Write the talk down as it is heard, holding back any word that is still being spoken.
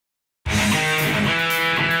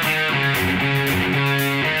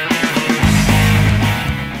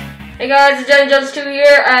guys, it's Just2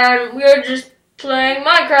 here, and we're just playing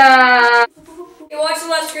Minecraft. You watch the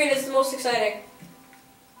left screen, it's the most exciting.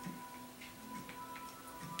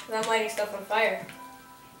 I'm lighting stuff on fire.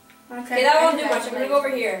 Okay, that won't do much. I'm gonna go over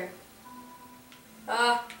here.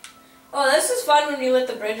 Oh, this is fun when you lit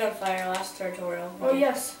the bridge on fire last tutorial. Oh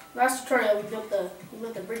yes, last tutorial we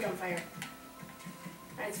lit the bridge on fire.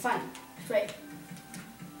 And it's fun. It's great.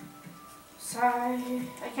 Sorry,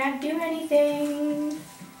 I can't do anything.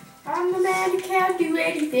 I'm the man who can't do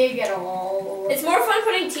anything at all. It's more fun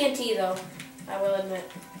putting TNT though, I will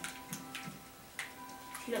admit.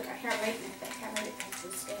 See, look, I can't write it. I can't write it past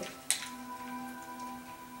this day.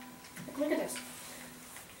 Look at this.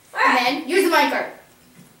 Ah. And then use the minecart.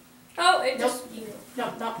 Oh, it Nope. just... No.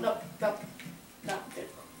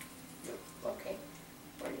 Okay.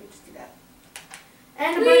 Or you just do that.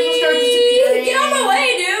 And the birds will start disappearing. Get out of my way,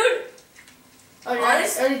 dude!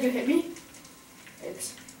 Oh, did you hit me?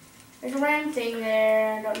 Oops. There's a round thing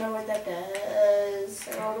there. I don't know what that does.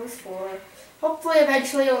 I don't know what it was for. Hopefully,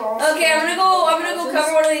 eventually, it'll also. Okay, I'm gonna go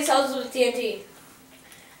cover one of these houses with TNT.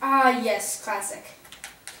 Ah, yes, classic.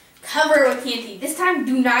 Cover it with TNT. This time,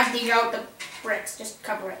 do not dig out the bricks. Just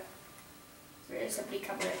cover it. Very simply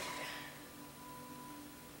cover it.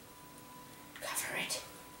 Cover it.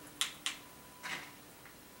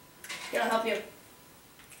 It'll help you.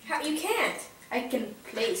 How? You can't. I can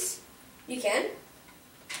place. You can?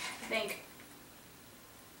 I think.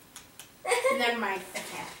 Never mind. I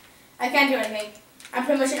can't. I can't do anything. I'm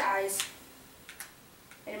pretty much at eyes.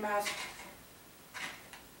 And a mouth.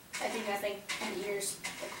 I do nothing. And ears.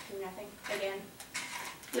 I do nothing. Again.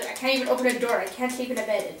 Look, I can't even open a door. I can't sleep in a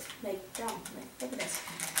bed. It's like dumb. Like, look at this.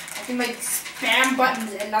 I can like spam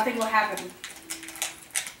buttons and nothing will happen.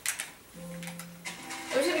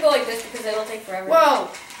 I'm just gonna go like this because it'll take forever. Whoa!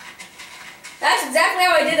 That's exactly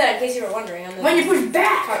how I did that, in case you were wondering. When you push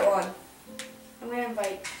back! Part 1. I'm gonna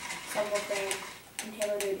invite Subway Crane and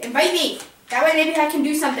Halo Dude. Invite me! That way maybe I can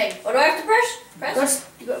do something. What do I have to press?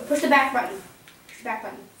 Go push the back button. Push the back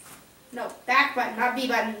button. No, back button, not B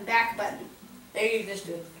button, back button. There you just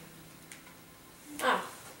do it. Ah.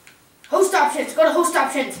 Host options, go to host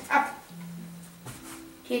options. Up.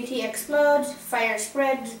 TNT explodes, fire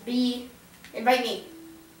spreads, B. Invite me.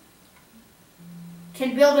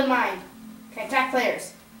 Can build and mine. Can attack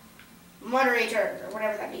players. Moderator, or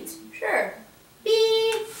whatever that means. Sure.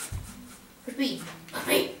 B. Push B.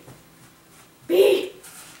 B. B.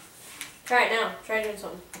 Try it now. Try doing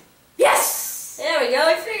something. Yes! There we go.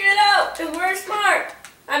 We figured it out. Because we're smart.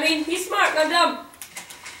 I mean, he's smart. I'm dumb.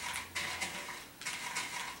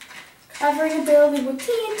 Covering a building with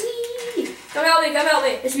TNT. Come help me. Come help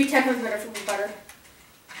me. This should be 10 times better for butter.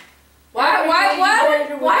 Why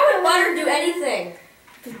would butter do anything?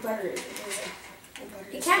 Because butter is amazing.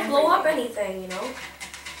 You can't blow up anything, you know.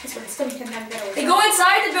 This one is still 10 times better. They go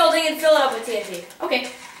inside the building and fill it up with TNT.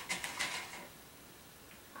 Okay.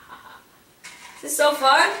 This is so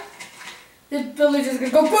fun. The village is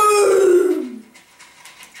gonna go boom!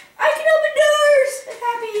 I can open doors! I'm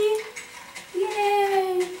happy!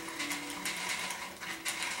 Yay!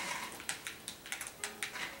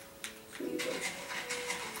 Sweet bush.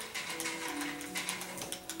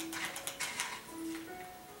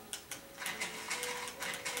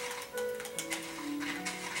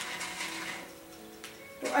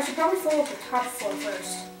 Well, I should probably fill up the top floor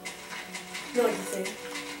first. What do you think?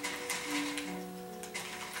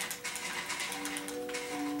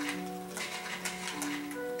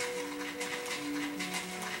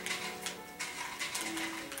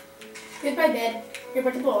 Here's my bed. You're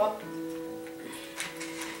about to blow up.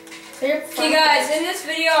 Okay guys, in this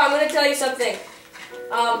video I'm going to tell you something.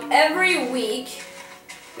 Every week,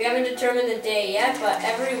 we haven't determined the day yet, but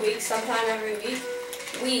every week, sometime every week,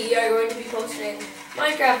 we are going to be posting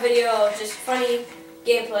Minecraft videos, just funny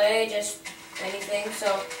gameplay, just anything. So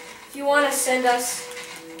if you want to send us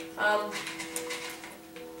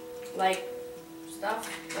like stuff,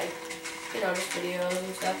 like, you know, just videos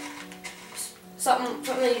and stuff. Something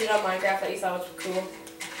that you did on Minecraft that you thought was cool,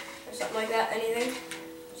 or something like that, anything,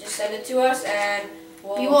 just send it to us and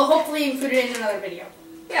we will hopefully include it in another video.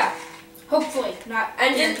 Yeah. Hopefully, not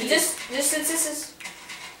and guaranteed. just since this is...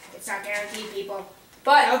 It's not guaranteed, people.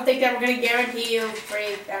 But I don't think that we're going to guarantee you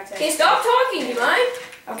free access. Okay, stop talking, do you mind?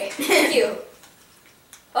 Okay. Thank you.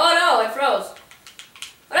 Oh no, it froze.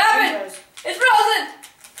 What happened? Intros. It's frozen!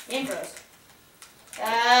 Intros.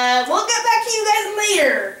 We'll get back to you guys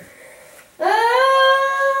later.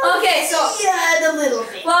 Okay, so yeah, the little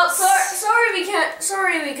bit. well, sorry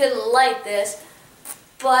we couldn't like this,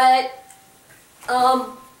 but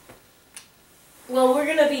well, we're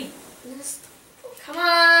gonna be. Come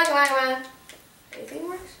on. Anything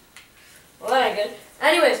works? Well, that ain't good.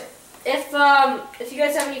 Anyways, if you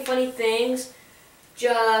guys have any funny things,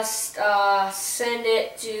 just send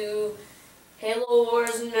it to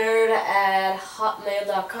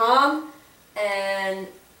HaloWarsNerd@hotmail.com, and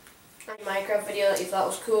any Minecraft video that you thought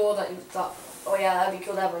was cool, that you thought, oh yeah, that'd be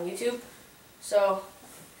cool to have on YouTube. So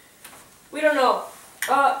we don't know.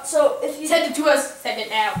 So if you Send it to us. Send it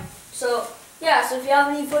now. So yeah, so if you have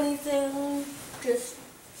any funny thing, just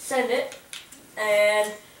send it,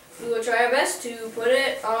 and we will try our best to put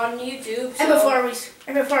it on YouTube. And before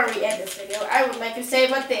we end this video, I would like to say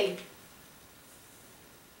one thing.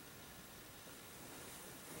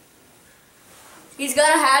 He's got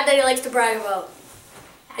a hat that he likes to brag about.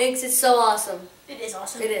 Thinks it's so awesome. It is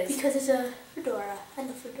awesome. It is. Because it's a fedora. I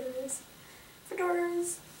love fedoras.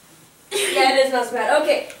 Fedoras. Yeah, it is not so bad.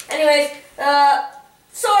 Okay. Anyways,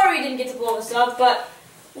 sorry we didn't get to blow this up, but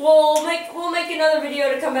we'll make another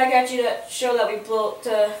video to come back at you to show that we're gonna blow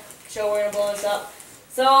this up.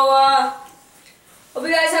 So hope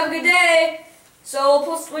you guys have a good day. So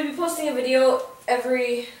we'll be posting a video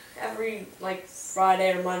every like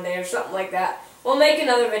Friday or Monday or something like that. We'll make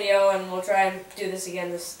another video and we'll try and do this again,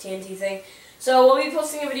 this TNT thing. So we'll be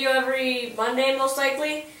posting a video every Monday most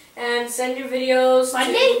likely, and send your videos.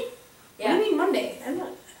 Monday? Yeah. What do you mean Monday?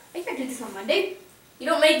 I can't do this on Monday. You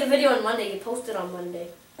don't make the video on Monday, you post it on Monday.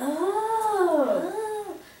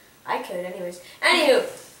 Oh. I could, anyways. Anywho,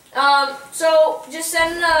 so just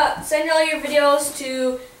send all your videos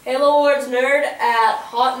to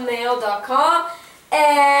HaloWarsNerd@hotmail.com, I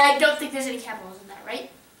and don't think there's any capitals in that, right?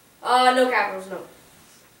 no capitals, no.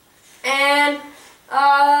 And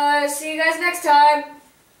see you guys next time.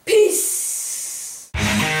 Peace.